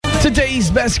Today's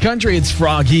best country, it's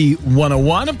Froggy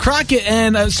 101. I'm Crockett,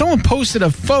 and someone posted a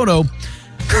photo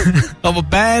of a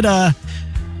bad,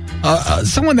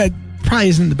 someone that probably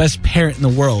isn't the best parent in the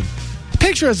world. The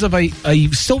picture is of a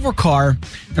silver car,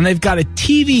 and they've got a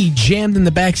TV jammed in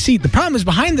the back seat. The problem is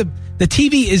behind the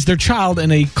TV is their child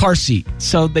in a car seat.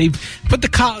 So they've put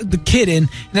the kid in,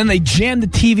 and then they jam the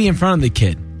TV in front of the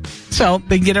kid. So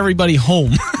they can get everybody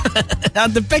home. Now,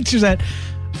 the picture's at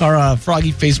our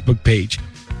Froggy Facebook page.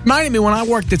 Reminded me when I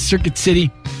worked at Circuit City,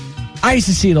 I used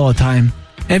to see it all the time.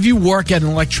 And if you work at an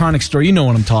electronics store, you know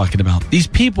what I'm talking about. These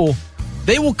people,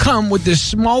 they will come with the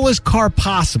smallest car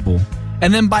possible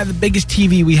and then buy the biggest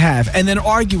TV we have and then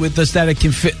argue with us that it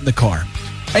can fit in the car.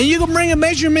 And you can bring a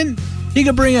measurement, you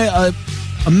can bring a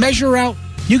measure out,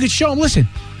 you can show them, listen,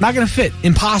 not going to fit,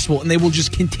 impossible. And they will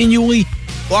just continually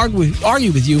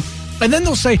argue with you. And then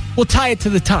they'll say, well, tie it to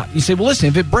the top. You say, well, listen,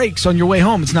 if it breaks on your way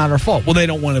home, it's not our fault. Well, they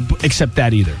don't want to accept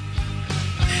that either.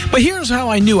 But here's how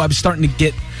I knew I was starting to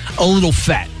get a little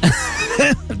fat.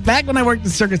 Back when I worked in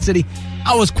Circuit City,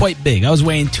 I was quite big. I was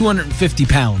weighing 250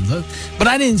 pounds. But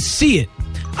I didn't see it.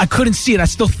 I couldn't see it. I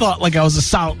still thought like I was a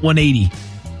solid 180.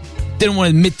 Didn't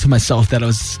want to admit to myself that I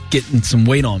was getting some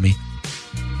weight on me.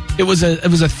 It was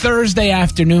a Thursday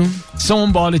afternoon.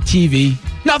 Someone bought a TV.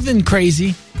 Nothing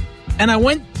crazy. And I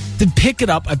went to pick it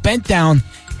up. I bent down,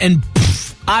 and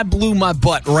I blew my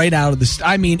butt right out of the...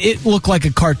 I mean, it looked like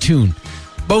a cartoon.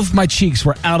 Both my cheeks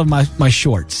were out of my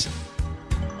shorts.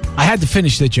 I had to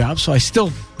finish the job, so I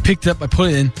still picked it up. I put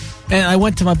it in, and I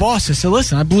went to my boss. I said,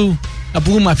 listen, I blew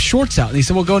my shorts out. And he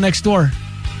said, well, go next door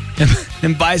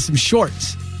and buy some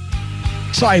shorts.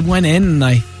 So I went in, and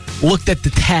I looked at the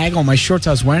tag on my shorts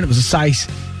I was wearing. It was a size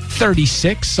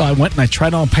 36, so I went and I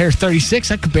tried on a pair of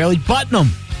 36. I could barely button them.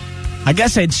 I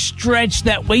guess I'd stretched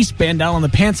that waistband down on the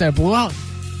pants I blew out.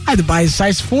 I had to buy a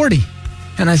size 40.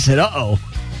 And I said, uh-oh.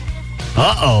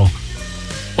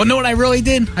 Well, know what I really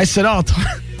did? I said,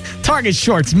 Target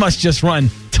shorts must just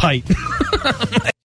run tight.